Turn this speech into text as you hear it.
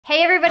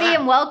Hey everybody,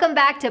 and welcome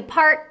back to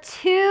part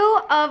 2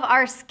 of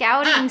our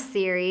scouting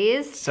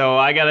series. So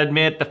I gotta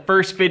admit, the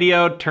first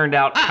video turned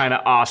out kind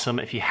of awesome.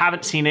 If you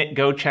haven't seen it,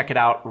 go check it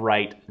out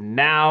right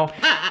now.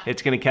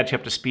 It's gonna catch you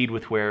up to speed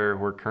with where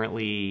we're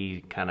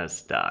currently kind of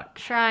stuck.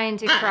 Trying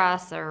to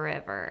cross a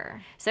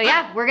river. So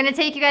yeah, we're gonna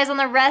take you guys on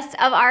the rest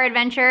of our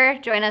adventure.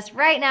 Join us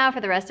right now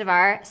for the rest of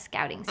our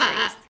scouting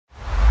series.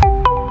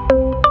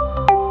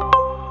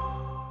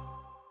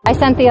 I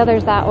sent the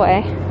others that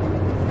way.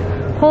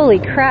 Holy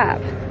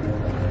crap.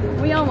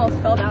 We almost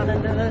fell down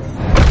into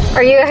this.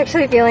 Are you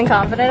actually feeling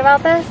confident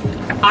about this?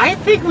 I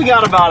think we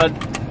got about a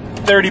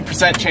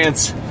 30%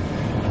 chance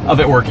of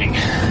it working.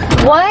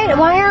 What?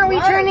 Why aren't we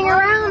turning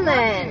around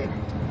then?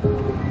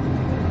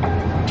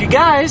 You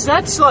guys,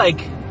 that's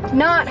like...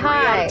 Not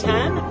high.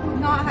 10?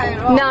 Not high at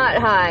all. Not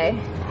high.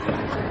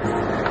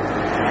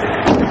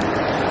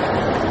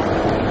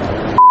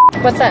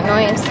 What's that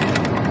noise?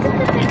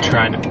 You're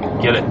trying to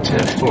get it to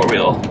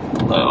four-wheel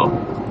low.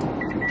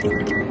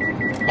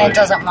 It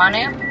doesn't want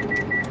to?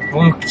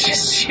 Well,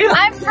 just chill.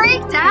 I'm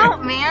freaked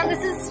out, man.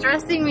 This is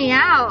stressing me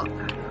out.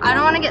 I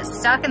don't want to get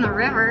stuck in the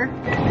river.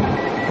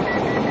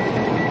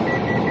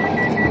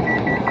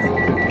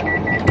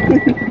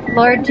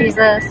 Lord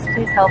Jesus,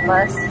 please help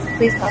us.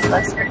 Please help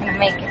us. We're gonna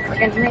make it. We're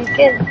gonna make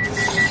it.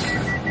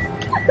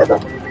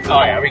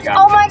 Oh yeah, we got it.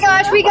 Oh my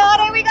gosh, we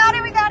got it. We got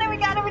it. We got it. We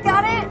got it. We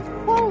got it.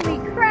 Holy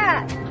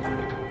crap.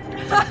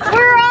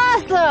 We're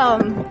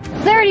awesome.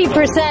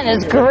 30%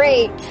 is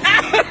great.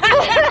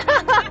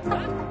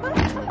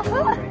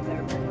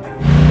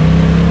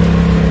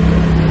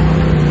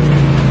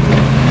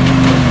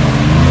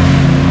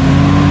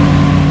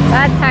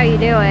 That's how you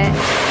do it.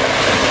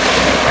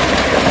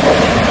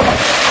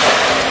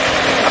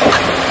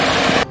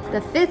 The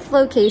 5th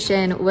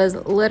location was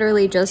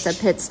literally just a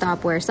pit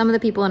stop where some of the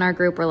people in our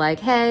group were like,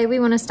 hey, we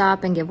want to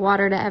stop and give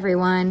water to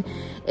everyone.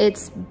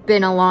 It's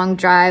been a long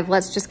drive.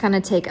 Let's just kind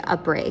of take a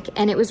break.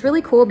 And it was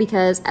really cool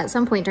because at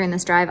some point during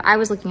this drive, I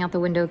was looking out the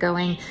window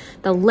going,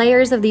 the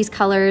layers of these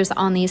colors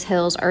on these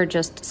hills are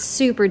just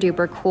super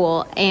duper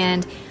cool.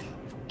 And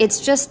it's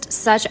just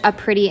such a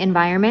pretty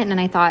environment, and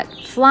I thought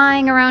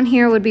flying around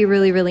here would be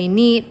really, really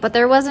neat, but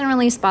there wasn't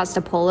really spots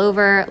to pull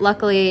over.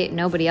 Luckily,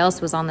 nobody else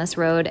was on this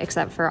road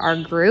except for our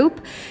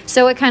group,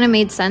 so it kind of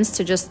made sense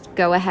to just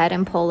go ahead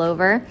and pull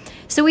over.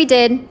 So we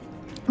did.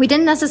 We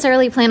didn't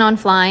necessarily plan on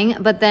flying,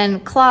 but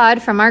then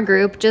Claude from our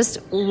group just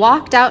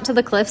walked out to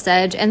the cliff's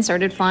edge and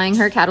started flying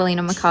her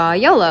Catalina macaw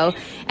YOLO.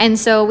 And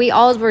so we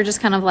all were just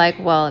kind of like,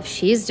 well, if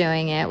she's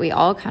doing it, we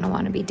all kind of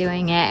want to be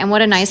doing it. And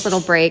what a nice little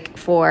break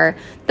for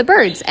the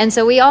birds. And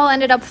so we all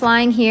ended up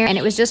flying here, and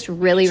it was just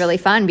really, really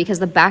fun because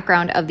the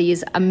background of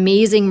these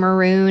amazing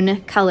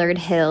maroon colored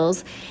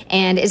hills.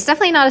 And it's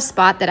definitely not a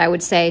spot that I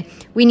would say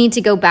we need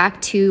to go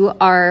back to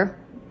our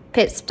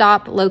pit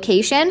stop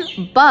location,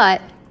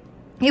 but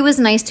it was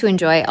nice to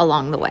enjoy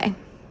along the way.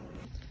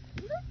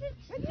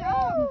 Good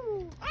job.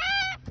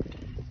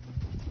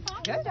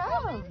 Good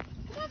job.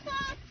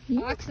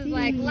 Fox is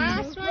like,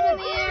 last one in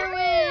the air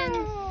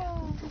wins.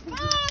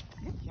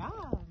 Good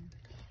job.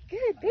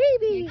 Good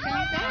baby. Here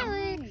comes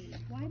Alex.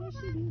 Why does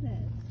she do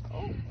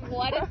this?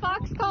 What did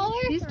Fox call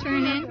her? She's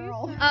turning.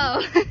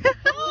 Oh.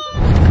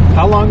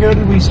 How long ago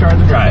did we start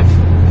the drive?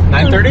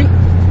 9:30?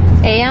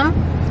 AM?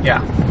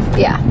 Yeah.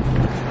 Yeah.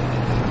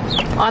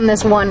 On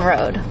this one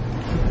road.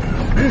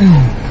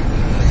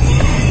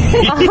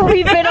 Oh,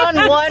 we've been on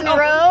one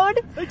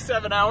road? Like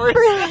 7 hours. For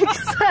like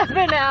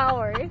 7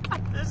 hours.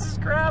 This is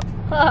crap.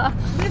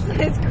 This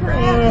is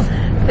crap.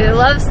 Who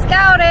loves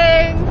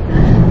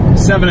scouting?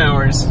 7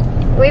 hours.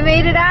 We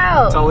made it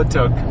out. That's all it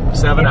took.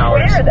 7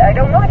 hours. Weird. I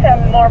don't know if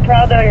I'm more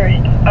proud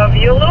of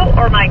you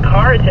or my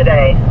car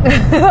today.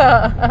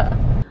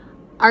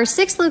 Our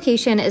 6th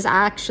location is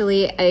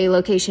actually a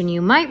location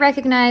you might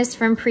recognize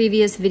from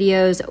previous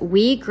videos.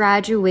 We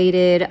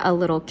graduated a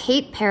little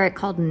Cape parrot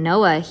called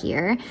Noah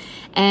here.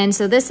 And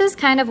so this is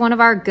kind of one of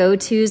our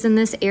go-tos in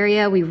this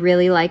area. We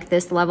really like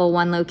this level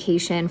 1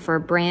 location for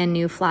brand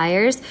new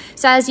flyers.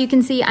 So as you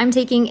can see, I'm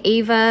taking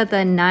Ava, the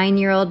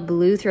 9-year-old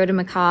blue-throated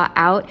macaw,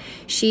 out.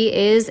 She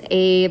is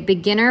a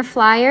beginner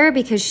flyer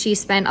because she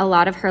spent a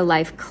lot of her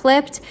life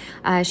clipped.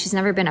 She's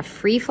never been a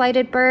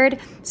free-flighted bird.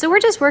 So we're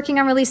just working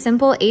on really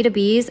simple A to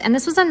B's. And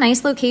this was a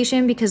nice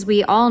location because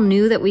we all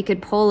knew that we could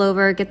pull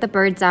over, get the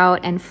birds out,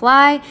 and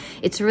fly.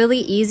 It's really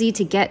easy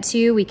to get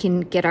to. We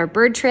can get our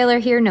bird trailer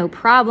here, no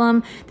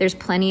problem. There's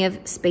plenty of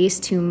space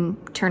to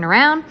turn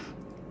around.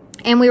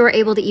 And we were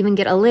able to even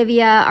get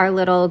Olivia, our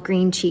little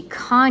green cheek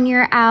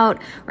conure,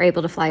 out. We're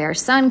able to fly our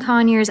sun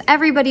conures.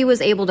 Everybody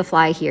was able to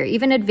fly here.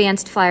 Even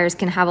advanced flyers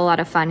can have a lot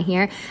of fun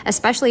here,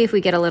 especially if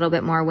we get a little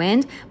bit more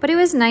wind. But it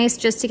was nice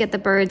just to get the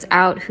birds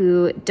out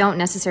who don't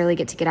necessarily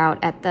get to get out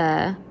at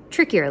the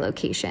trickier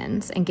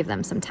locations and give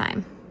them some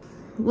time.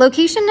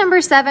 Location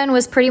number 7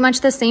 was pretty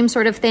much the same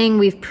sort of thing.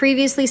 We've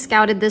previously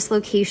scouted this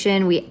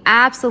location. We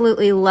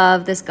absolutely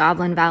love this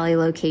Goblin Valley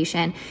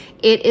location.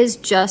 It is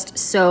just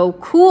so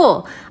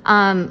cool.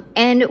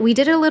 And we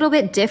did it a little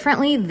bit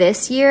differently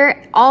this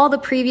year. All the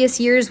previous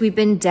years we've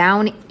been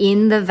down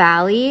in the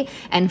valley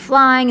and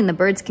flying, and the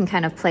birds can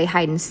kind of play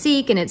hide and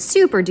seek, and it's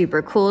super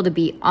duper cool to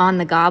be on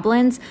the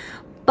goblins.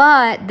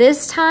 But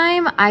this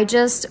time I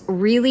just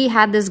really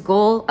had this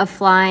goal of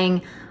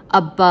flying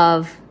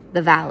above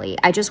the valley.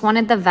 I just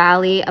wanted the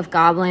valley of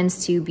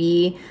goblins to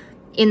be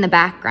in the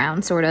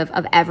background sort of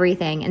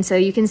everything. And so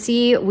you can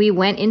see we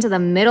went into the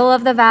middle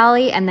of the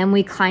valley and then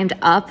we climbed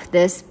up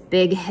this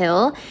big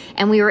hill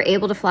and we were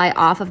able to fly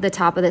off of the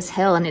top of this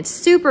hill. And it's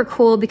super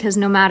cool because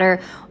no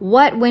matter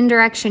what wind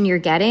direction you're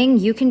getting,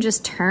 you can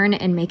just turn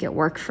and make it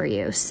work for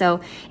you. So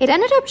it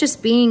ended up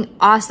just being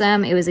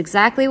awesome. It was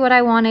exactly what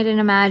I wanted and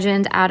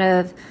imagined out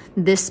of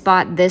this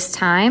spot this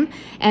time,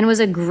 and was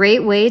a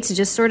great way to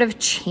just sort of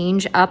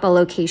change up a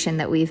location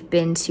that we've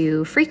been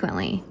to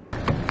frequently.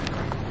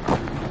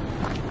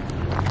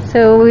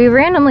 So we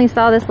randomly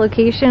saw this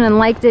location and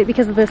liked it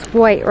because of this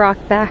white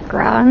rock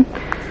background.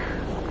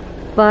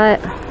 But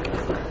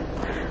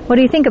what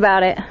do you think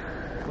about it?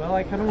 Well,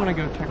 I kind of want to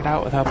go check it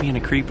out without being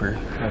a creeper.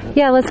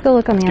 Yeah, let's go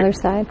look on the other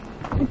side.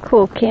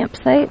 Cool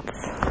campsites.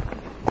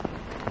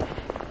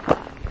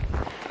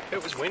 If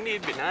it was windy,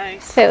 it'd be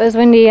nice. If it was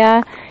windy,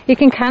 yeah. You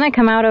can kind of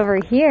come out over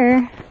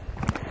here.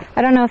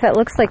 I don't know if it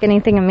looks like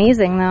anything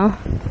amazing though.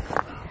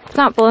 It's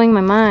not blowing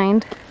my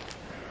mind.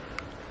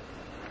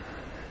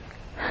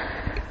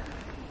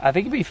 I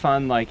think it'd be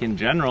fun, like in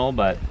general,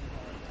 but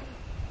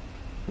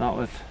not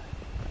with.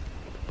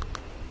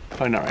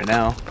 Probably not right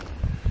now.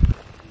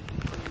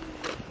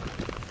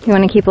 You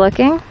want to keep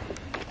looking?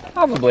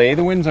 Probably.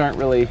 The winds aren't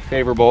really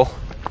favorable.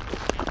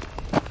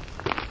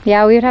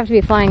 Yeah, we would have to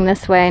be flying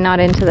this way, not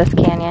into this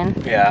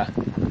canyon. Yeah.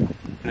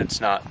 And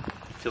it's not.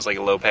 Feels like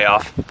a low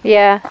payoff.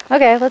 Yeah.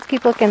 Okay, let's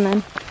keep looking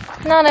then.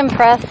 Not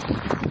impressed.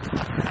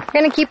 We're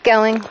gonna keep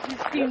going.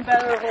 We've seen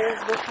better holes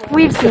before.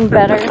 We've seen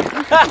better.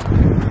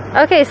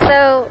 Okay,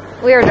 so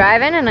we were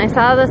driving and I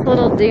saw this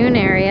little dune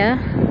area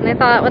and I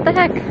thought, what the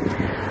heck?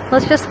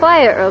 Let's just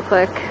fly it real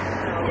quick.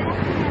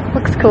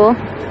 Looks cool.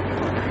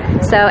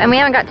 So, and we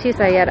haven't got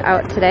Tusa yet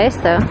out today,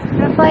 so I'm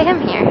gonna fly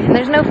him here. And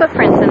there's no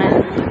footprints in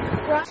it.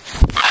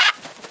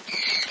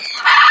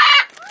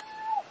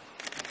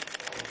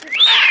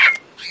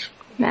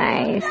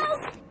 Nice.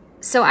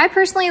 So I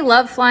personally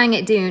love flying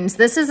at dunes.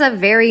 This is a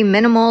very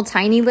minimal,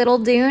 tiny little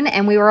dune,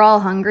 and we were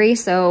all hungry,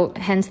 so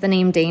hence the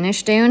name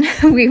Danish Dune.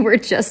 We were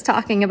just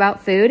talking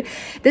about food.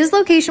 This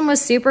location was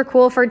super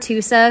cool for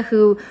Tusa,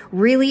 who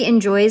really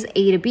enjoys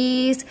A to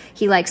Bs.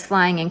 He likes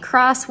flying in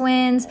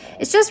crosswinds.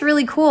 It's just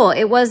really cool.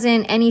 It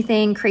wasn't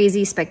anything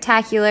crazy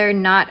spectacular,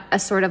 not a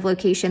sort of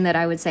location that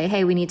I would say,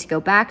 hey, we need to go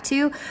back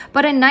to,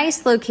 but a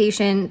nice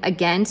location,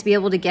 again, to be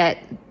able to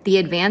get the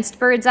advanced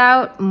birds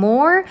out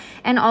more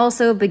and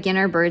also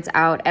beginner birds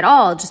out at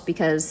all, just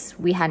because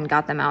we hadn't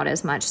got them out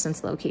as much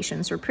since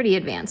locations were pretty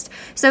advanced.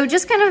 So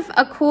just kind of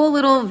a cool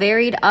little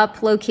varied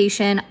up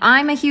location.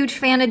 I'm a huge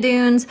fan of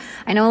dunes.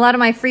 I know a lot of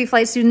my free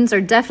flight students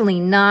are definitely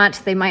not.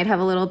 They might have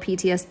a little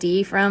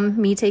PTSD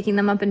from me taking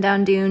them up and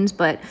down dunes,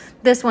 but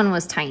this one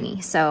was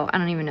tiny, so I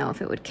don't even know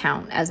if it would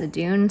count as a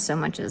dune so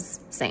much as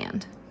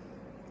sand.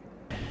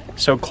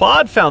 So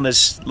Claude found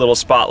this little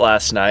spot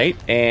last night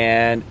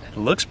and it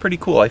looks pretty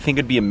cool. I think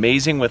it'd be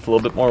amazing with a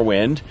little bit more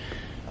wind,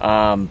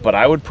 but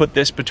I would put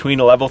this between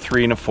a level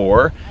 3 and a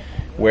 4,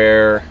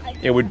 where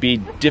it would be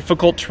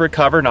difficult to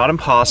recover, not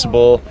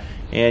impossible,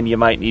 and you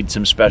might need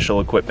some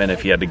special equipment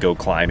if you had to go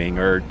climbing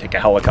or take a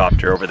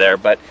helicopter over there.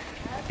 But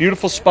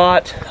beautiful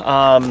spot.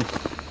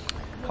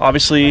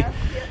 Obviously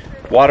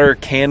water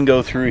can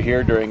go through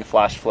here during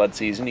flash flood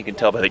season. You can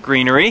tell by the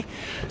greenery.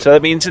 So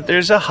that means that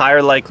there's a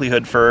higher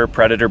likelihood for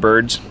predator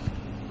birds.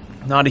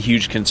 Not a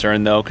huge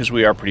concern though, because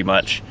we are pretty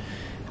much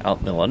out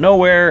in the middle of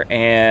nowhere,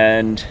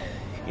 and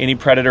any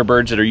predator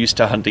birds that are used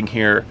to hunting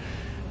here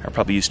are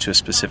probably used to a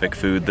specific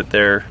food that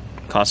they're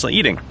constantly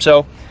eating.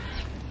 So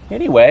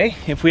anyway,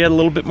 if we had a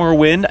little bit more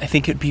wind, I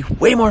think it'd be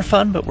way more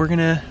fun, but we're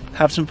gonna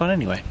have some fun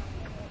anyway.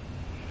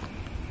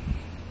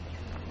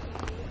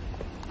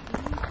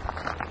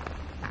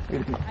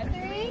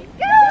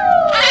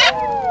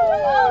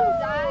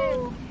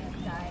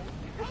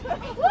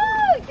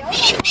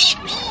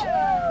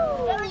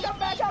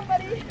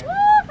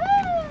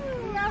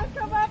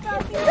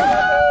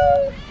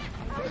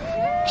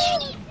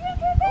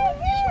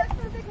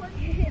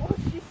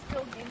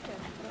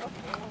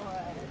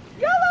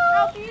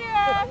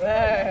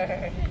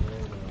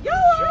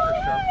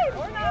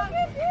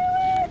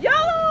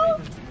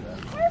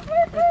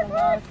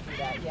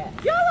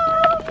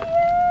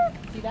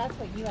 That's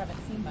what you haven't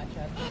seen much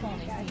of. You've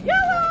only seen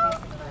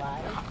yellow.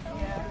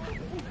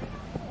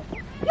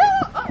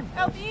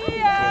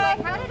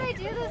 Like, how did I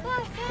do this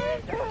last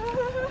time?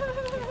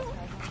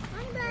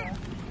 I'm back.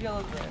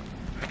 Yellow's there.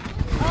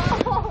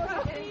 Oh,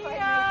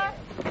 yeah.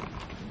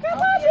 Come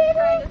on, baby.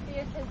 Trying to see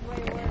if his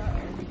way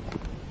works.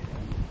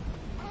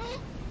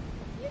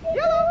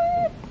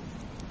 Yellow!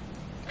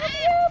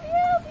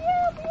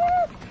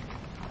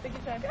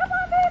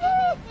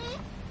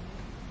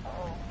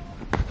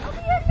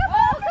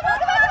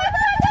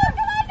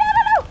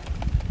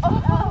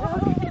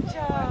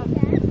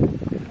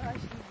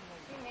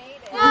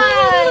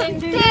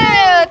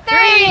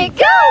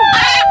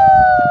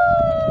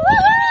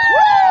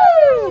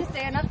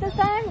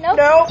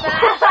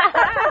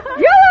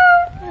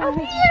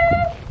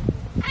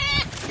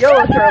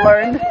 sure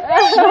learned.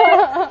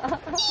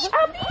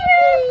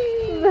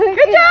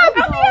 Good job!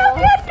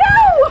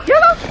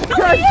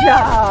 Good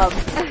job!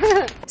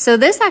 So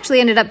this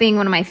actually ended up being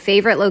one of my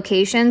favorite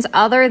locations,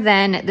 other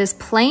than this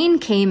plane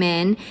came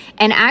in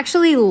and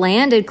actually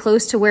landed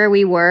close to where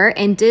we were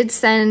and did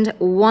send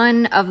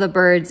one of the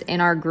birds in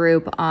our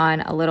group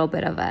on a little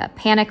bit of a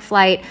panic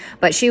flight,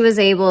 but she was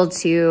able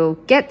to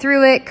get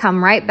through it,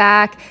 come right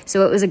back.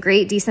 So it was a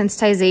great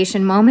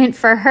desensitization moment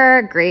for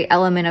her, great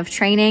element of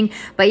training.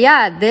 But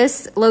yeah,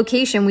 this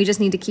location we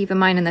just need to keep in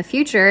mind in the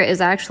future is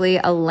actually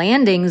a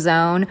landing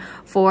zone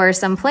for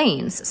some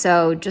planes.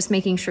 So just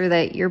making sure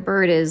that your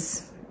bird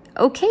is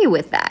okay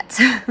with that.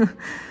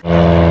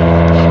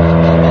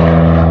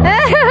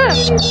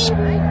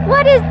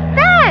 What is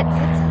that?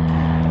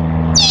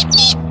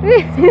 That's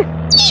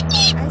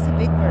a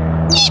big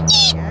bird.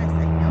 Yes,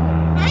 I know.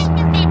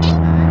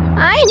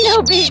 I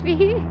know,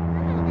 baby.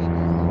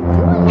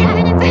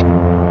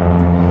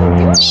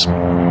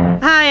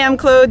 Hi, I'm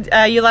Claude.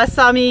 You last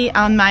saw me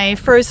on my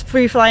first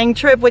free flying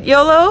trip with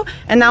YOLO,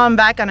 and now I'm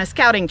back on a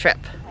scouting trip.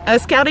 A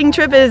scouting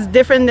trip is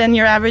different than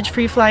your average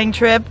free flying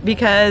trip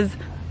because,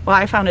 well,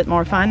 I found it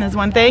more fun is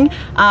one thing.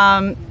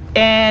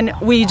 And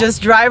we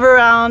just drive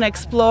around,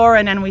 explore,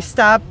 and then we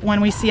stop when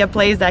we see a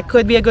place that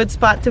could be a good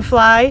spot to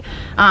fly.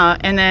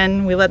 And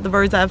then we let the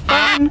birds have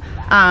fun.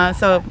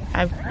 So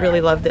I've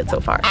really loved it so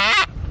far.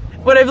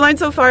 What I've learned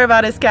so far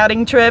about a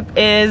scouting trip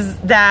is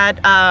that,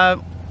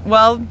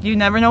 well, you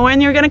never know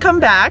when you're gonna come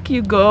back.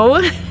 You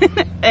go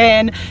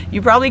and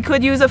you probably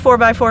could use a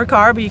 4x4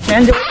 car, but you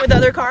can't do it with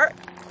other cars.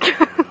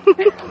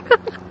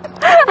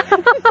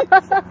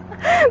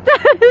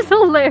 That is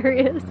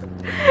hilarious.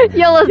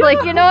 YOLO's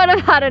like, you know what?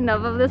 I've had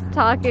enough of this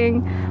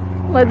talking.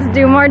 Let's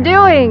do more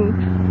doing.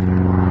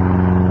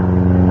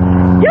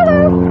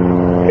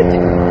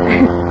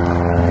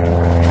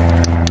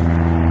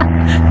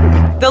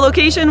 The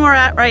location we're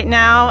at right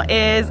now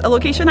is a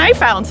location I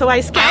found, so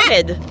I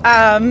scouted.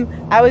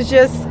 I was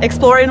just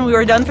exploring. We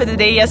were done for the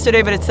day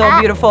yesterday, but it's so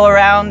beautiful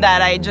around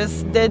that I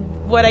just did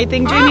what I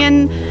think Jamie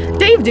and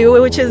Dave do,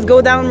 which is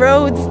go down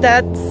roads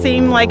that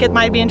seem like it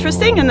might be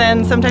interesting, and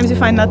then sometimes you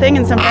find nothing,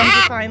 and sometimes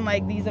you find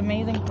like these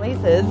amazing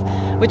places,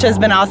 which has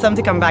been awesome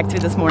to come back to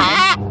this morning.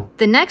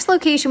 The next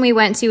location we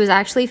went to was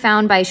actually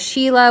found by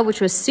Sheila,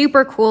 which was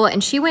super cool,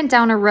 and she went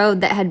down a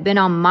road that had been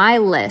on my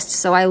list,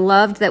 so I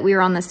loved that we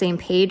were on the same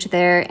page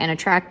there and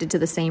attracted to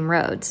the same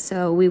roads,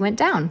 so we went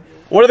down.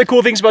 One of the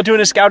cool things about doing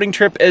a scouting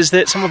trip is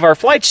that some of our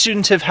flight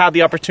students have had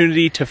the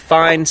opportunity to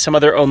find some of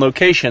their own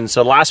locations.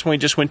 So the last one we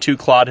just went to,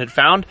 Claude had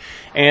found,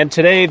 and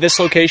today this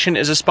location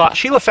is a spot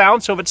Sheila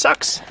found, so if it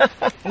sucks.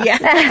 Yeah.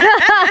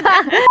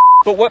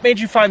 But what made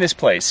you find this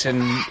place,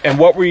 and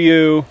what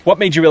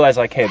made you realize,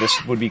 like, hey,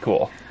 this would be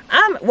cool?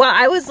 Well,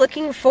 I was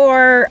looking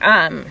for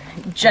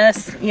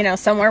just, you know,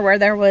 somewhere where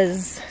there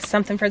was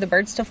something for the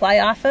birds to fly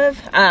off of.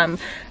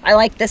 I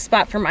like this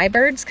spot for my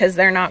birds because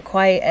they're not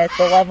quite at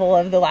the level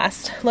of the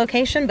last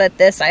location, but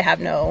this I have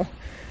no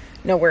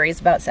worries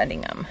about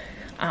sending them.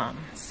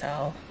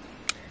 So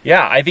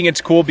yeah, I think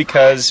it's cool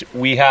because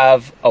we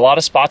have a lot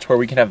of spots where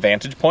we can have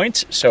vantage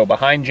points. So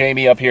behind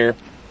Jamie up here,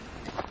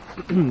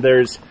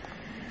 there's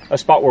a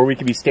spot where we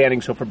could be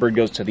standing, so if a bird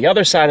goes to the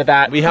other side of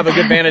that, we have a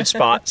good vantage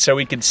spot so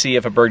we can see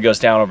if a bird goes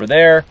down over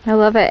there. I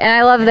love it. And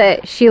I love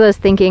that Sheila's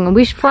thinking,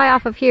 we should fly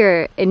off of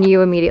here, and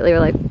you immediately were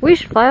like, we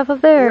should fly off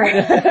of there.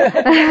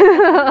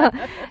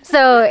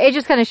 So it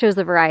just kind of shows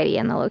the variety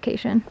in the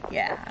location.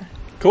 yeah.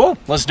 Cool,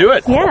 let's do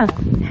it. Yeah.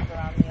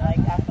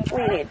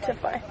 We need to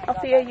find,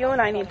 Althea, you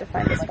and I need to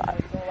find a spot.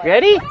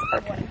 Ready?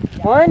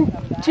 1,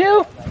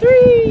 2,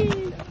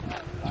 3.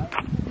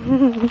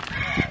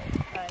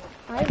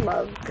 I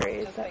love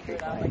grays that you're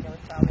flying.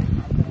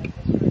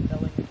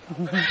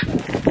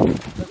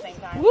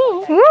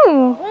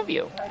 Woo. Love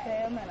you.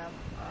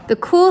 The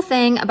cool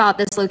thing about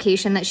this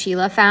location that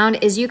Sheila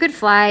found is you could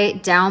fly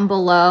down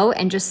below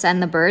and just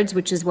send the birds,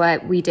 which is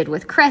what we did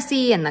with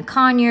Cressy and the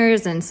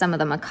conures and some of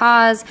the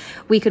macaws.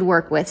 We could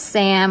work with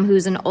Sam,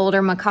 who's an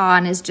older macaw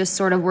and is just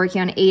sort of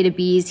working on A to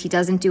Bs. He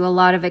doesn't do a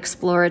lot of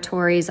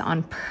exploratories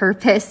on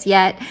purpose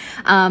yet.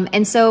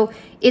 And so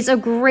it's a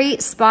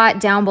great spot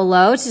down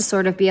below to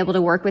sort of be able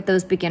to work with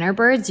those beginner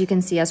birds. You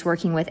can see us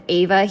working with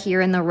Ava here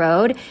in the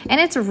road,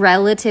 and it's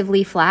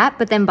relatively flat,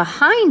 but then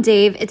behind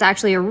Dave, it's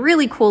actually a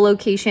really cool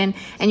location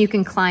and you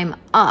can climb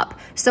up.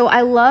 So I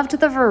loved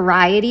the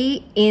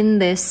variety in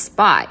this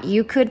spot.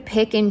 You could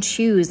pick and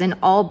choose, and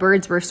all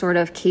birds were sort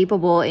of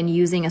capable in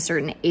using a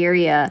certain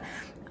area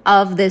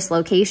of this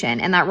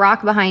location. And that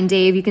rock behind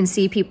Dave, you can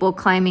see people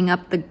climbing up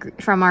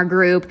from our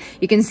group.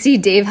 You can see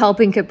Dave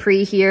helping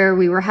Capri here.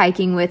 We were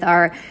hiking with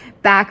our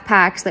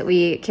backpacks that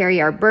we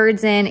carry our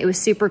birds in. It was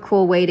super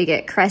cool way to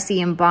get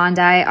Cressy and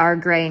Bondi, our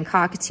gray and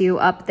cockatoo,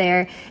 up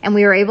there. And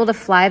we were able to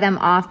fly them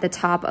off the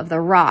top of the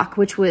rock,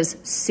 which was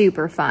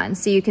super fun.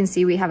 So you can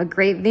see we have a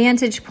great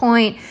vantage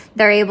point.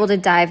 They're able to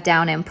dive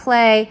down and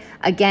play.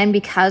 Again,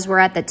 because we're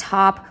at the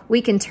top,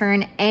 we can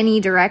turn any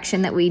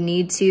direction that we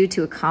need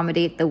to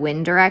accommodate the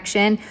wind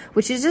direction,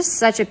 which is just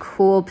such a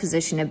cool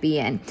position to be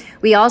in.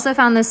 We also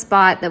found this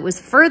spot that was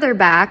further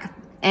back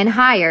and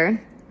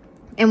higher.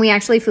 And we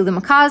actually flew the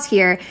macaws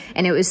here,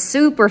 and it was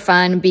super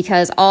fun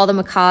because all the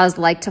macaws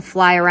like to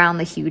fly around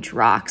the huge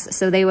rocks.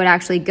 So they would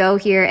actually go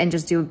here and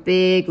just do a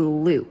big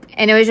loop.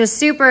 And it was just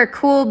super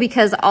cool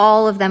because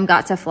all of them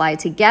got to fly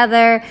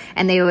together,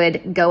 and they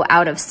would go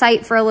out of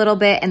sight for a little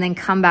bit and then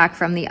come back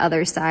from the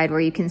other side where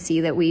you can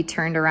see that we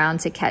turned around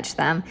to catch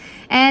them.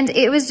 And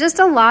it was just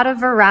a lot of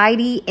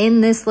variety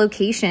in this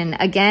location.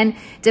 Again,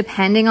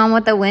 depending on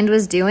what the wind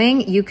was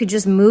doing, you could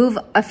just move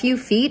a few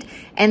feet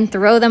and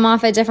throw them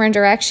off a different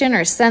direction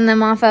or send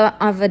them off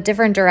a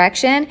different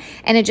direction,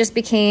 and it just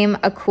became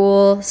a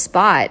cool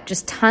spot.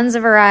 Just tons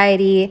of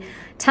variety,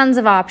 tons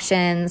of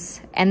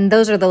options, and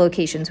those are the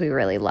locations we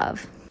really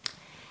love.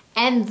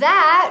 And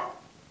that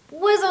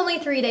was only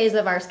 3 days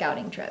of our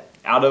scouting trip.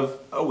 Out of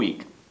a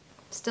week.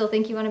 Still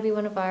think you want to be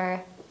one of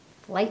our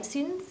flight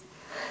students?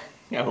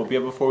 Yeah, I hope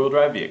you have a 4-wheel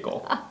drive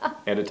vehicle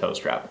and a tow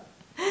strap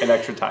and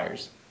extra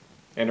tires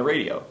and a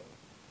radio.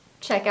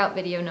 Check out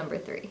video number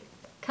 3.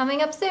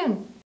 Coming up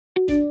soon.